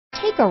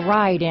Take a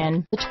ride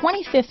in the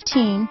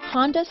 2015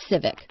 Honda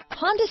Civic.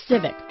 Honda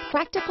Civic,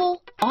 practical,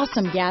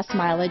 awesome gas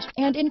mileage,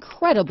 and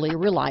incredibly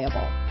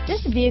reliable.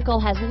 This vehicle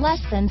has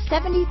less than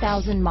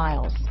 70,000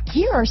 miles.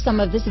 Here are some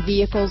of this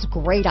vehicle's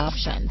great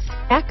options: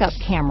 backup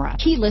camera,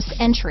 keyless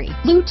entry,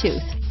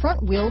 Bluetooth,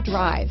 front wheel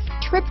drive,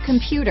 trip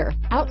computer,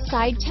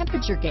 outside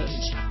temperature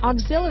gauge,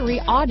 auxiliary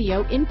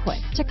audio input,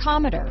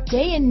 tachometer,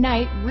 day and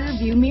night rear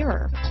view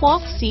mirror,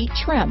 cloth seat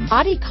trim,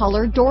 body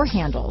color door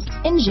handles,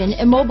 engine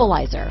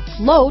immobilizer,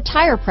 low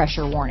tire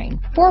pressure warning,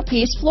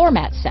 4-piece floor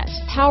mat set,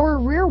 power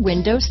rear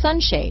window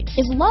sunshade.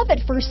 Is love at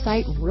first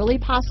sight really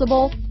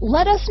possible?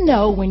 Let us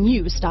know when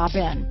you stop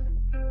in.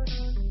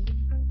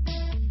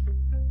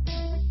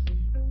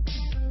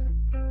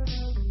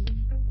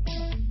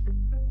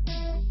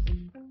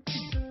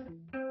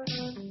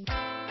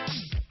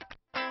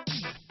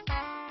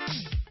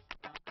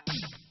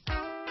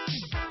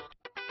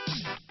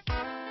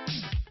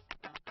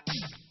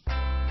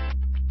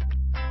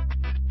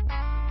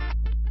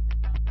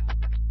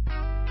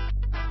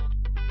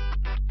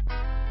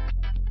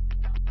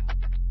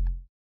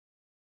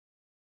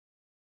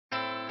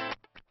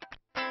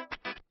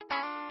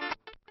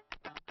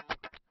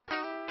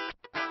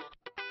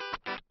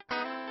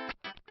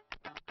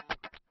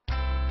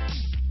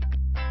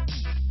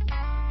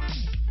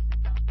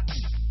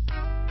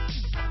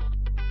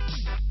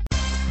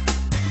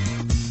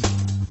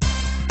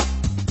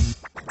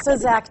 So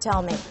Zach,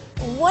 tell me,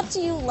 what do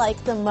you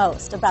like the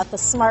most about the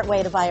smart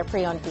way to buy a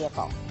pre-owned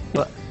vehicle?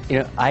 Well,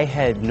 I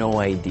had no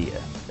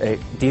idea a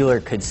dealer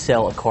could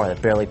sell a car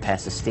that barely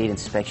passed the state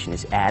inspection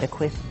as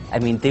adequate. I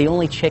mean, they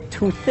only check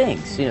 2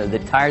 things. The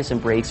tires and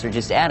brakes are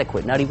just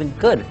adequate, not even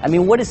good. I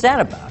mean, what is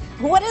that about?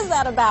 What is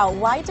that about?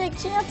 Why take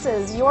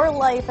chances? Your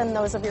life and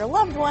those of your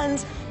loved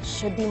ones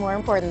should be more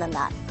important than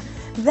that.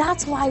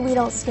 That's why we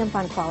don't skimp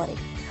on quality.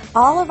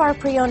 All of our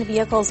pre-owned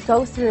vehicles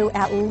go through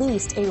at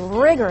least a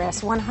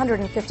rigorous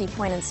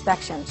 150-point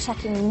inspection,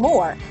 checking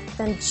more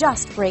than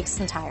just brakes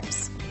and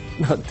tires.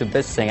 The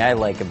best thing I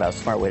like about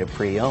Smart Way to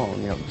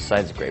Pre-Own,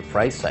 besides the great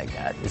price I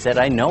got, is that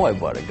I know I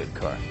bought a good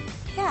car.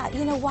 Yeah,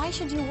 why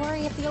should you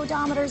worry if the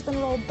odometer's been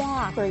rolled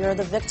back, or you're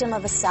the victim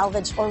of a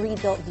salvaged or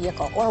rebuilt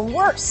vehicle, or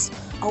worse,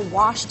 a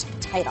washed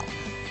title?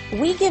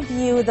 We give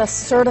you the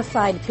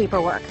certified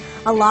paperwork,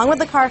 along with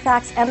the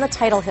Carfax and the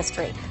title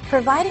history,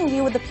 providing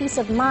you with the peace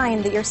of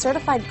mind that your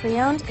certified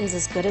pre-owned is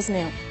as good as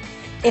new.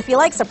 If you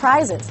like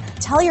surprises,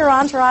 tell your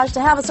entourage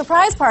to have a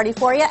surprise party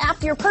for you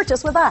after your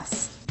purchase with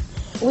us.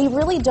 We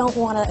really don't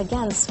want to,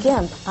 again,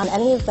 skimp on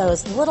any of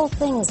those little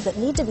things that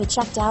need to be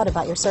checked out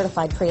about your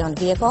certified pre-owned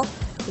vehicle.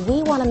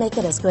 We want to make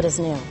it as good as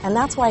new, and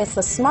that's why it's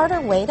the smarter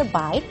way to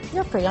buy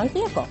your pre-owned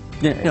vehicle.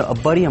 A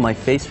buddy on my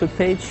Facebook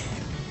page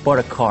bought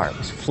a car. It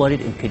was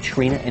flooded in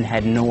Katrina and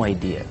had no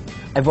idea.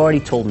 I've already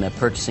told him that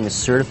purchasing a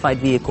certified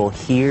vehicle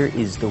here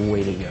is the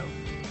way to go.